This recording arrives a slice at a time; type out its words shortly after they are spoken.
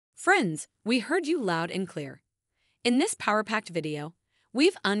Friends, we heard you loud and clear. In this power-packed video,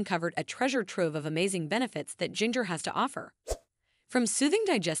 we've uncovered a treasure trove of amazing benefits that ginger has to offer. From soothing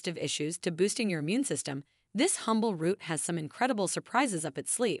digestive issues to boosting your immune system, this humble root has some incredible surprises up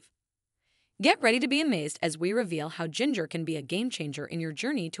its sleeve. Get ready to be amazed as we reveal how ginger can be a game-changer in your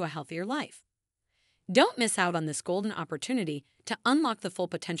journey to a healthier life. Don't miss out on this golden opportunity to unlock the full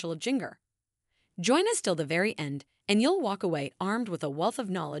potential of ginger. Join us till the very end, and you'll walk away armed with a wealth of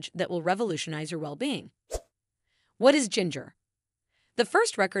knowledge that will revolutionize your well-being. What is ginger? The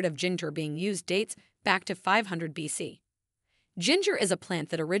first record of ginger being used dates back to 500 BC. Ginger is a plant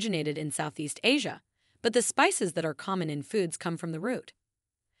that originated in Southeast Asia, but the spices that are common in foods come from the root.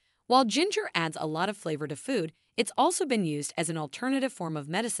 While ginger adds a lot of flavor to food, it's also been used as an alternative form of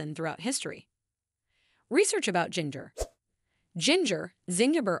medicine throughout history. Research about ginger. Ginger,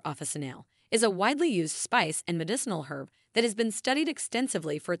 Zingiber officinale, is a widely used spice and medicinal herb that has been studied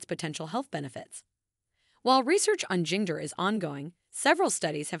extensively for its potential health benefits. While research on ginger is ongoing, several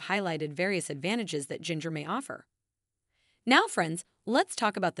studies have highlighted various advantages that ginger may offer. Now, friends, let's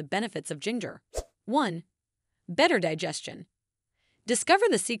talk about the benefits of ginger. 1. Better digestion. Discover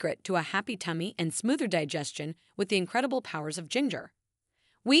the secret to a happy tummy and smoother digestion with the incredible powers of ginger.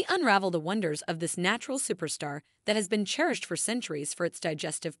 We unravel the wonders of this natural superstar that has been cherished for centuries for its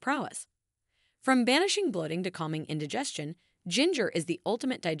digestive prowess. From banishing bloating to calming indigestion, ginger is the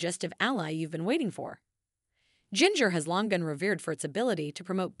ultimate digestive ally you've been waiting for. Ginger has long been revered for its ability to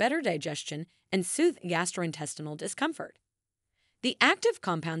promote better digestion and soothe gastrointestinal discomfort. The active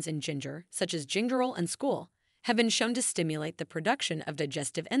compounds in ginger, such as gingerol and schol, have been shown to stimulate the production of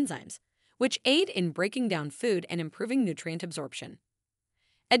digestive enzymes, which aid in breaking down food and improving nutrient absorption.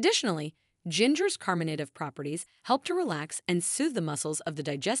 Additionally, ginger's carminative properties help to relax and soothe the muscles of the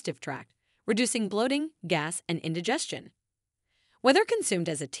digestive tract, reducing bloating, gas, and indigestion. Whether consumed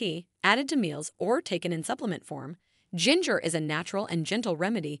as a tea, added to meals, or taken in supplement form, ginger is a natural and gentle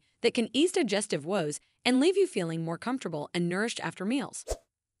remedy that can ease digestive woes and leave you feeling more comfortable and nourished after meals.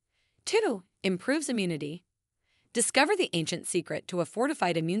 2. Improves immunity. Discover the ancient secret to a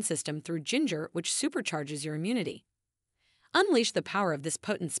fortified immune system through ginger, which supercharges your immunity. Unleash the power of this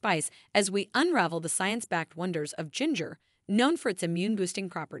potent spice as we unravel the science-backed wonders of ginger, known for its immune-boosting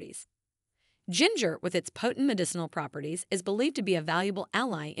properties. Ginger, with its potent medicinal properties, is believed to be a valuable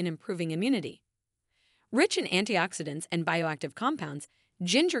ally in improving immunity. Rich in antioxidants and bioactive compounds,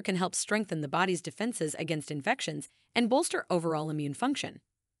 ginger can help strengthen the body's defenses against infections and bolster overall immune function.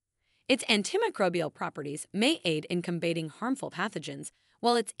 Its antimicrobial properties may aid in combating harmful pathogens,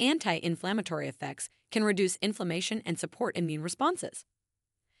 while its anti-inflammatory effects can reduce inflammation and support immune responses.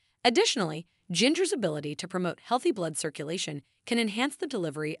 Additionally, ginger's ability to promote healthy blood circulation can enhance the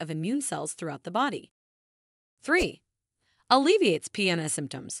delivery of immune cells throughout the body. 3. Alleviates PMS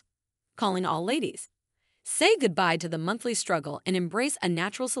symptoms. Calling all ladies. Say goodbye to the monthly struggle and embrace a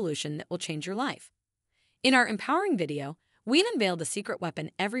natural solution that will change your life. In our empowering video, we unveil the secret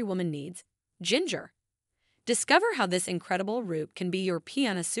weapon every woman needs, ginger. Discover how this incredible root can be your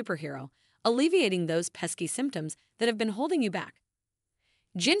PMS superhero, alleviating those pesky symptoms that have been holding you back.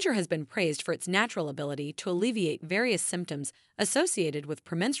 Ginger has been praised for its natural ability to alleviate various symptoms associated with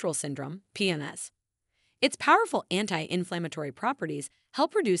premenstrual syndrome, PMS. Its powerful anti-inflammatory properties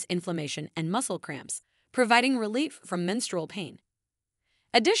help reduce inflammation and muscle cramps, providing relief from menstrual pain.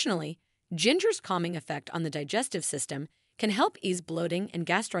 Additionally, ginger's calming effect on the digestive system can help ease bloating and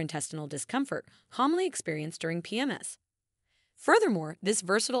gastrointestinal discomfort commonly experienced during PMS. Furthermore, this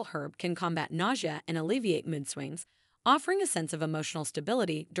versatile herb can combat nausea and alleviate mood swings, offering a sense of emotional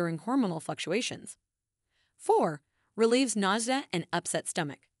stability during hormonal fluctuations. 4. Relieves nausea and upset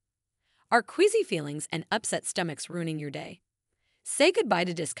stomach. Are queasy feelings and upset stomachs ruining your day? Say goodbye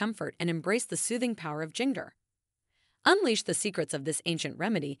to discomfort and embrace the soothing power of ginger. Unleash the secrets of this ancient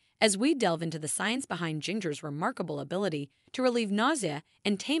remedy as we delve into the science behind ginger's remarkable ability to relieve nausea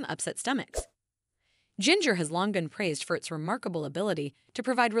and tame upset stomachs. Ginger has long been praised for its remarkable ability to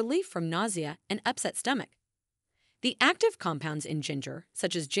provide relief from nausea and upset stomach. The active compounds in ginger,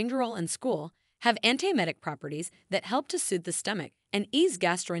 such as gingerol and schol, have antiemetic properties that help to soothe the stomach and ease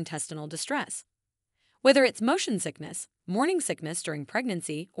gastrointestinal distress. Whether it's motion sickness, morning sickness during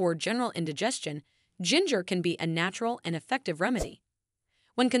pregnancy, or general indigestion, ginger can be a natural and effective remedy.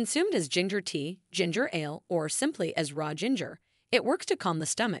 When consumed as ginger tea, ginger ale, or simply as raw ginger, it works to calm the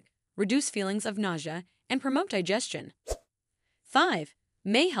stomach, reduce feelings of nausea, and promote digestion. 5.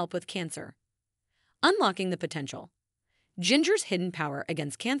 May help with cancer. Unlocking the potential. Ginger's hidden power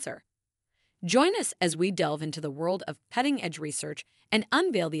against cancer. Join us as we delve into the world of cutting-edge research and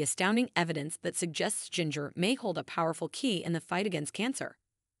unveil the astounding evidence that suggests ginger may hold a powerful key in the fight against cancer.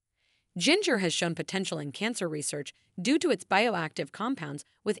 Ginger has shown potential in cancer research due to its bioactive compounds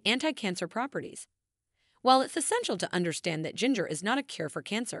with anti-cancer properties. While it's essential to understand that ginger is not a cure for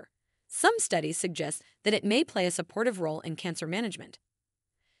cancer, some studies suggest that it may play a supportive role in cancer management.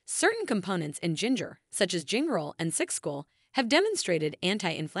 Certain components in ginger, such as gingerol and sixgol, have demonstrated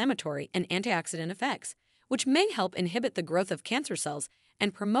anti-inflammatory and antioxidant effects, which may help inhibit the growth of cancer cells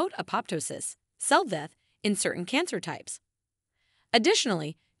and promote apoptosis, cell death, in certain cancer types.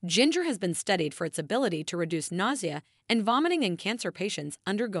 Additionally, ginger has been studied for its ability to reduce nausea and vomiting in cancer patients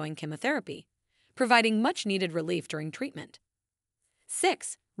undergoing chemotherapy, providing much-needed relief during treatment.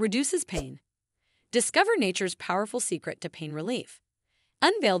 6. Reduces pain. Discover nature's powerful secret to pain relief.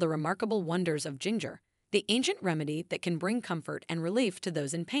 Unveil the remarkable wonders of ginger, the ancient remedy that can bring comfort and relief to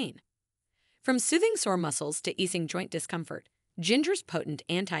those in pain. From soothing sore muscles to easing joint discomfort, ginger's potent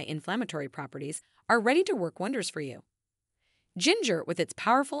anti-inflammatory properties are ready to work wonders for you. Ginger, with its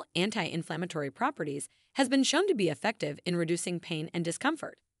powerful anti-inflammatory properties, has been shown to be effective in reducing pain and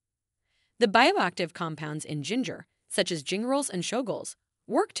discomfort. The bioactive compounds in ginger, such as gingerols and shogols,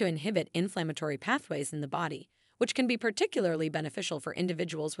 work to inhibit inflammatory pathways in the body, which can be particularly beneficial for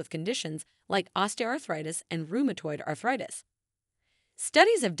individuals with conditions like osteoarthritis and rheumatoid arthritis.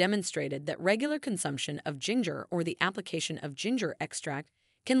 Studies have demonstrated that regular consumption of ginger or the application of ginger extract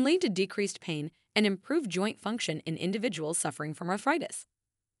can lead to decreased pain and improved joint function in individuals suffering from arthritis.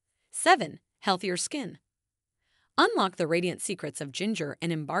 7. Healthier skin. Unlock the radiant secrets of ginger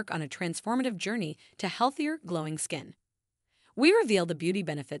and embark on a transformative journey to healthier, glowing skin. We reveal the beauty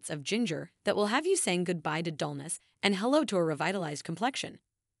benefits of ginger that will have you saying goodbye to dullness and hello to a revitalized complexion.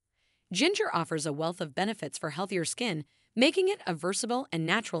 Ginger offers a wealth of benefits for healthier skin, making it a versatile and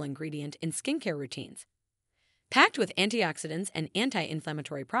natural ingredient in skincare routines. Packed with antioxidants and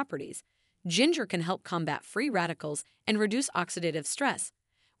anti-inflammatory properties, ginger can help combat free radicals and reduce oxidative stress,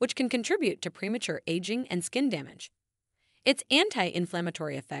 which can contribute to premature aging and skin damage. Its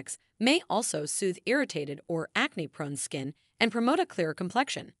anti-inflammatory effects may also soothe irritated or acne-prone skin and promote a clearer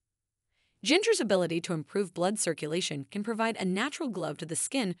complexion. Ginger's ability to improve blood circulation can provide a natural glow to the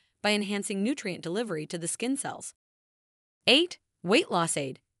skin by enhancing nutrient delivery to the skin cells. 8. Weight loss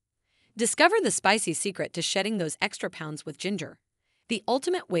aid. Discover the spicy secret to shedding those extra pounds with ginger, the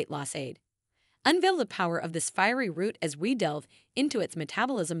ultimate weight loss aid. Unveil the power of this fiery root as we delve into its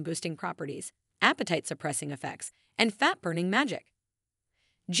metabolism-boosting properties, appetite-suppressing effects, and fat-burning magic.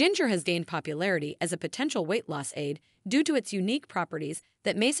 Ginger has gained popularity as a potential weight loss aid due to its unique properties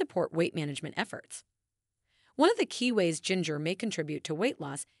that may support weight management efforts. One of the key ways ginger may contribute to weight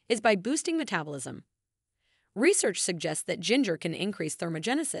loss is by boosting metabolism. Research suggests that ginger can increase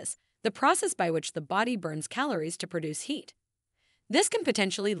thermogenesis, the process by which the body burns calories to produce heat. This can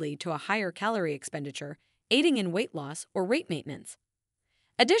potentially lead to a higher calorie expenditure, aiding in weight loss or weight maintenance.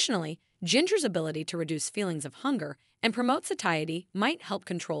 Additionally, ginger's ability to reduce feelings of hunger and promote satiety might help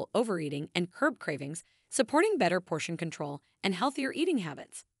control overeating and curb cravings, supporting better portion control and healthier eating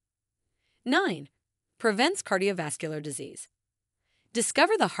habits. 9. Prevents cardiovascular disease.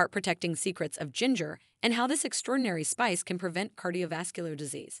 Discover the heart-protecting secrets of ginger and how this extraordinary spice can prevent cardiovascular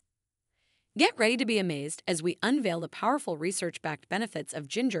disease. Get ready to be amazed as we unveil the powerful research-backed benefits of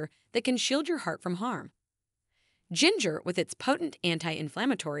ginger that can shield your heart from harm. Ginger, with its potent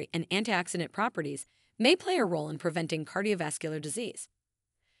anti-inflammatory and antioxidant properties, may play a role in preventing cardiovascular disease.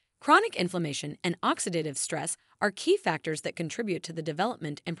 Chronic inflammation and oxidative stress are key factors that contribute to the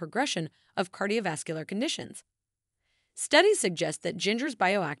development and progression of cardiovascular conditions. Studies suggest that ginger's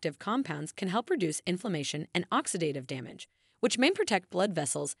bioactive compounds can help reduce inflammation and oxidative damage, which may protect blood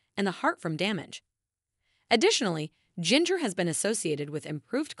vessels and the heart from damage. Additionally, ginger has been associated with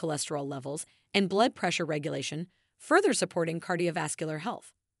improved cholesterol levels and blood pressure regulation, further supporting cardiovascular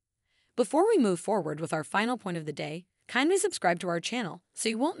health. Before we move forward with our final point of the day, kindly subscribe to our channel so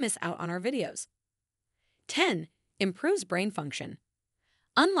you won't miss out on our videos. 10. Improves brain function.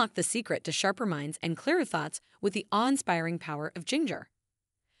 Unlock the secret to sharper minds and clearer thoughts with the awe-inspiring power of ginger.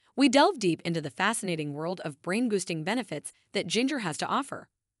 We delve deep into the fascinating world of brain-boosting benefits that ginger has to offer.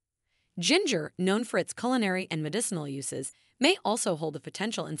 Ginger, known for its culinary and medicinal uses, may also hold the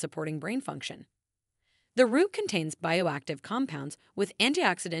potential in supporting brain function. The root contains bioactive compounds with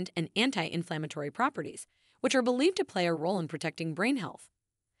antioxidant and anti-inflammatory properties, which are believed to play a role in protecting brain health.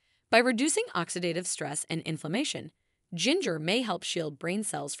 By reducing oxidative stress and inflammation, ginger may help shield brain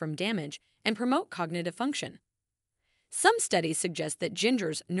cells from damage and promote cognitive function. Some studies suggest that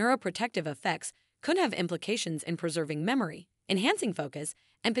ginger's neuroprotective effects could have implications in preserving memory, enhancing focus,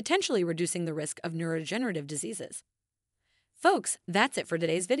 and potentially reducing the risk of neurodegenerative diseases. Folks, that's it for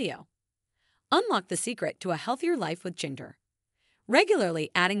today's video. Unlock the secret to a healthier life with ginger.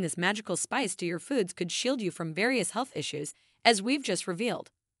 Regularly adding this magical spice to your foods could shield you from various health issues, as we've just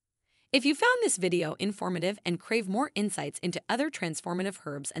revealed. If you found this video informative and crave more insights into other transformative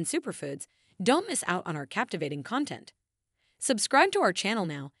herbs and superfoods, don't miss out on our captivating content. Subscribe to our channel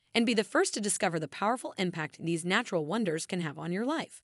now and be the first to discover the powerful impact these natural wonders can have on your life.